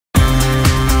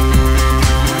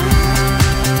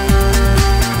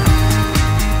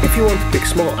pick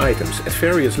small items at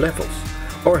various levels,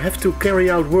 or have to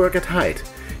carry out work at height,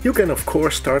 you can of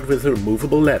course start with a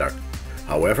removable ladder.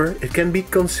 However, it can be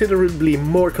considerably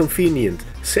more convenient,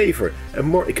 safer and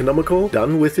more economical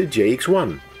done with the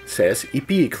JX1, says EP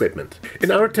Equipment.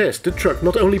 In our test, the truck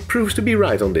not only proves to be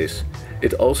right on this,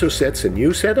 it also sets a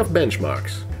new set of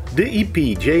benchmarks. The EP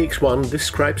JX1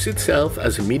 describes itself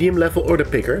as a medium-level order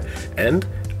picker and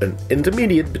an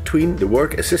intermediate between the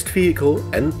work assist vehicle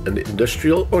and an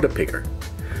industrial order picker.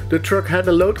 The truck had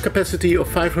a load capacity of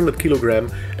 500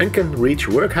 kg and can reach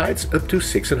work heights up to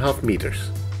 6.5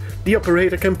 meters. The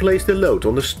operator can place the load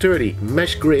on a sturdy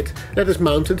mesh grid that is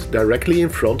mounted directly in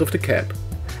front of the cab.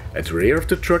 At the rear of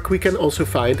the truck we can also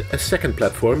find a second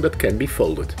platform that can be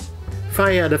folded.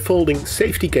 Via the folding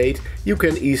safety gate you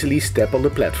can easily step on the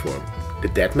platform. The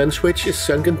deadman switch is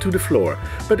sunk into the floor,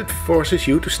 but it forces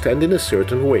you to stand in a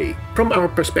certain way. From our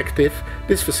perspective,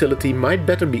 this facility might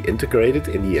better be integrated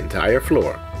in the entire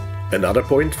floor. Another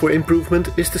point for improvement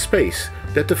is the space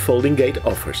that the folding gate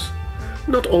offers.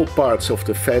 Not all parts of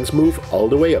the fence move all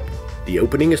the way up. The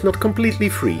opening is not completely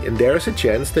free and there is a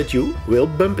chance that you will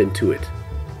bump into it.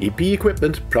 EP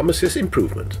Equipment promises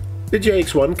improvement. The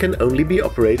JX1 can only be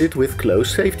operated with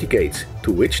closed safety gates,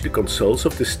 to which the consoles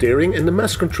of the steering and the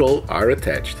mass control are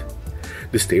attached.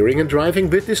 The steering and driving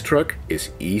with this truck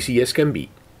is easy as can be.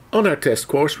 On our test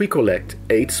course we collect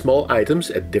 8 small items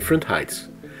at different heights.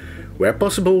 Where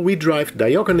possible we drive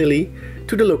diagonally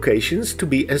to the locations to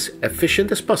be as efficient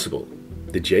as possible.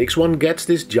 The JX1 gets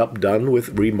this job done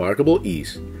with remarkable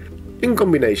ease. In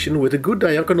combination with a good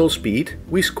diagonal speed,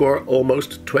 we score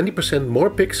almost 20%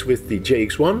 more picks with the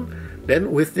JX1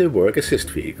 than with the work assist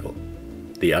vehicle.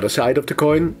 The other side of the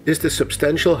coin is the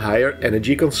substantial higher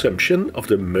energy consumption of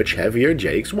the much heavier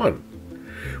JX1.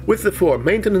 With the 4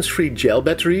 maintenance-free gel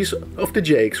batteries of the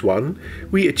JX1,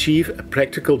 we achieve a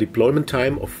practical deployment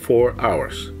time of 4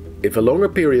 hours. If a longer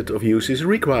period of use is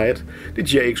required, the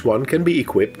JX1 can be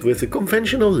equipped with a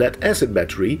conventional lead-acid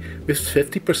battery with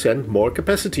 50% more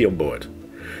capacity on board.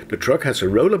 The truck has a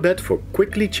roller bed for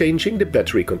quickly changing the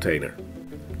battery container.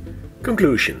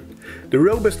 Conclusion: the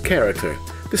robust character,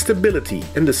 the stability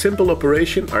and the simple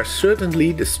operation are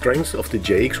certainly the strengths of the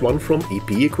JX1 from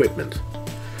EP Equipment.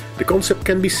 The concept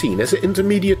can be seen as an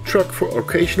intermediate truck for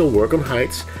occasional work on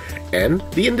heights and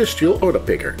the industrial order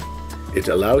picker. It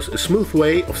allows a smooth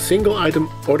way of single item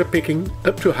order picking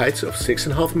up to heights of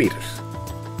 6.5 meters.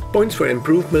 Points for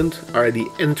improvement are the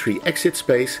entry-exit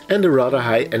space and the rather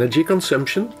high energy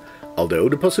consumption, although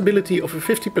the possibility of a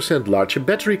 50% larger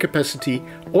battery capacity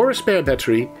or a spare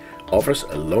battery offers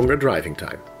a longer driving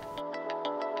time.